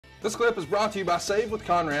This clip is brought to you by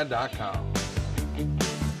SaveWithConrad.com.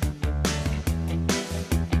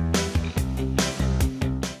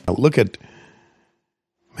 Look at,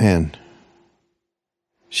 man,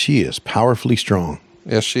 she is powerfully strong.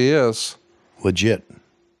 Yes, she is. Legit.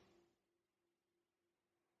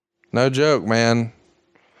 No joke, man.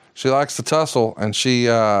 She likes to tussle, and she,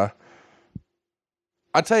 I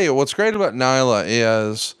tell you, what's great about Nyla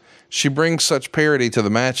is she brings such parity to the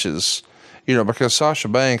matches, you know, because Sasha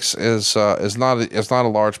Banks is not a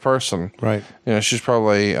large person. Right. You know, she's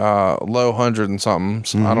probably, low 100 and something.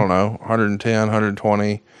 So I don't know, 110,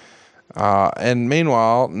 120. And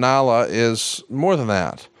meanwhile, Nyla is more than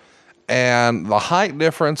that. And the height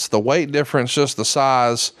difference, the weight difference, just the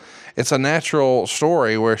size, it's a natural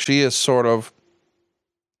story where she is to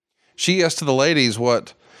the ladies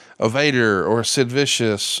what a Vader or a Sid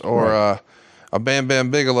Vicious or a Bam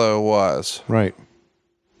Bam Bigelow was. Right.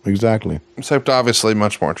 Exactly. Except obviously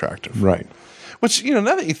much more attractive. Right. Which, you know,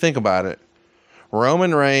 now that you think about it,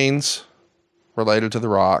 Roman Reigns related to The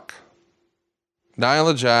Rock.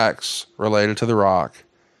 Nyla Jax related to The Rock.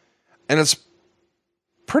 And it's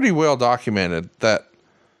pretty well documented that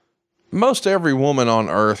most every woman on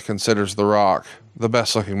earth considers The Rock the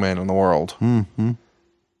best looking man in the world. Mm-hmm.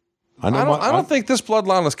 I don't think this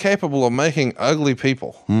bloodline is capable of making ugly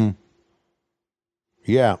people.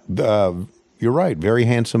 Yeah. You're right. Very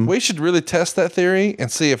handsome. We should really test that theory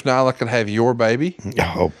and see if Nyla could have your baby.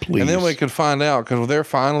 Oh, please. And then we could find out, because they're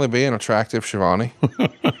finally being attractive, Schiavone.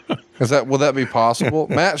 Will that be possible?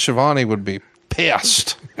 Matt Schiavone would be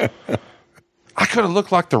pissed. I could have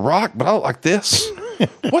looked like The Rock, but I look like this.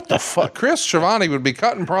 What the fuck? Chris Schiavone would be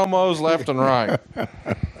cutting promos left and right.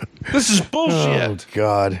 This is bullshit. Oh,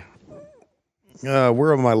 God. Where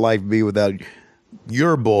would my life be without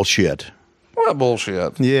your bullshit? What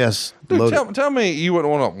bullshit? Yes. Dude, tell me you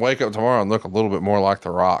wouldn't want to wake up tomorrow and look a little bit more like The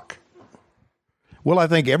Rock. Well, I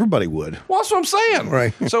think everybody would. Well, that's what I'm saying.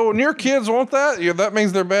 Right. So when your kids want that, that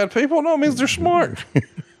means they're bad people? No, it means they're smart.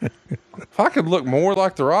 If I could look more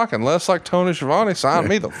like The Rock and less like Tony Schiavone, sign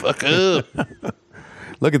me the fuck up.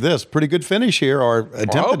 Look at this. Pretty good finish here, or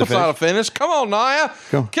attempted I hope to it's finish. not a finish. Come on, Nia.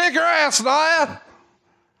 Kick her ass, Nia.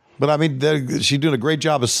 But, I mean, she's doing a great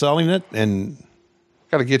job of selling it, and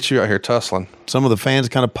got to get you out here tussling. some of the fans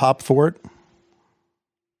kind of popped for it.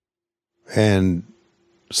 And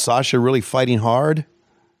Sasha really fighting hard.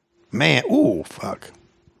 Man, ooh, fuck.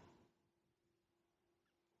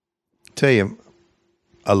 Tell you,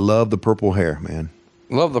 I love the purple hair, man.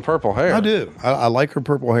 Love the purple hair. I do. I like her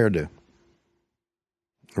purple hairdo.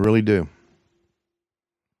 I really do.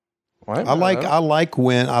 Wait, I like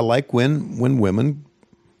when women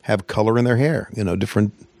have color in their hair. You know,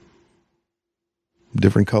 different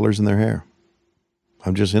colors in their hair.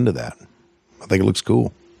 I'm just into that. I think it looks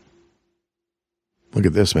cool. Look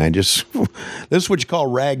at this, man. This is what you call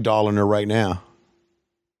ragdolling her right now.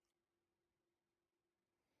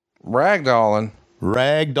 Ragdolling.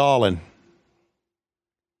 Ragdolling.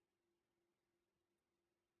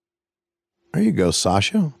 There you go,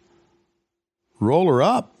 Sasha. Roll her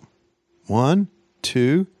up. 1,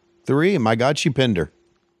 2, 3. And my God, she pinned her.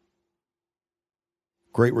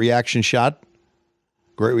 Great reaction shot.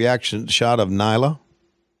 Great reaction shot of Nyla.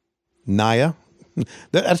 Nia.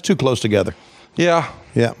 That's too close together. Yeah.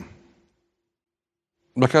 Yeah.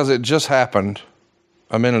 Because it just happened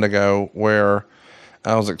a minute ago where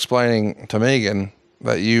I was explaining to Megan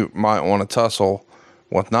that you might want to tussle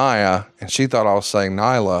with Nia, and she thought I was saying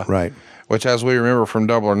Nyla. Right. Which, as we remember from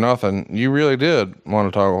Double or Nothing, you really did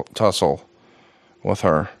want to tussle with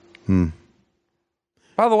her.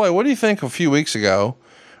 By the way, what do you think a few weeks ago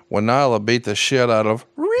when Nyla beat the shit out of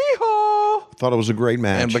Riho? Thought it was a great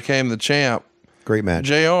match. And became the champ. Great match.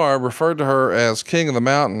 JR referred to her as King of the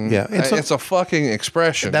Mountain. Yeah. It's a fucking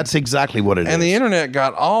expression. That's exactly what it is. And the internet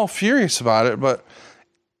got all furious about it, but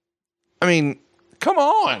I mean, come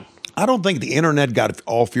on. I don't think the internet got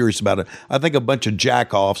all furious about it. I think a bunch of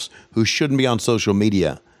jack-offs who shouldn't be on social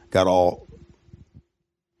media got all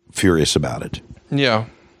furious about it. Yeah.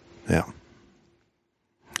 Yeah.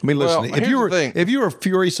 I mean, listen, Well, if you were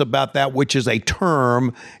furious about that, which is a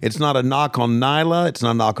term, it's not a knock on Nyla. It's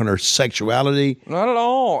not a knock on her sexuality. Not at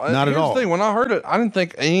all. Not at all. Here's the thing. When I heard it, I didn't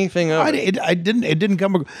think anything of it. It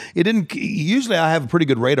didn't. Usually I have a pretty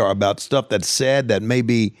good radar about stuff that's said that may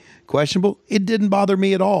be questionable. It didn't bother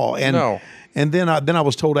me at all. And No. And then I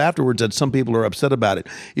was told afterwards that some people are upset about it.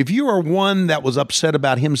 If you are one that was upset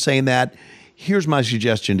about him saying that, here's my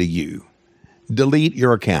suggestion to you. Delete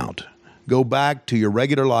your account. Go back to your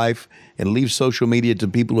regular life and leave social media to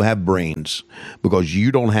people who have brains, because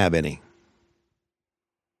you don't have any.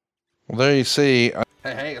 Well, there you see.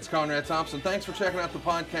 Hey, it's Conrad Thompson. Thanks for checking out the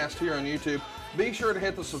podcast here on YouTube. Be sure to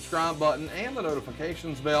hit the subscribe button and the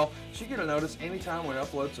notifications bell so you get a notice anytime we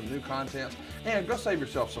upload some new content. And go save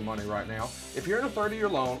yourself some money right now. If you're in a 30-year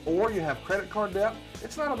loan or you have credit card debt,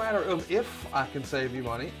 it's not a matter of if I can save you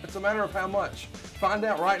money, it's a matter of how much. Find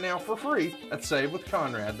out right now for free at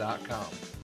SaveWithConrad.com.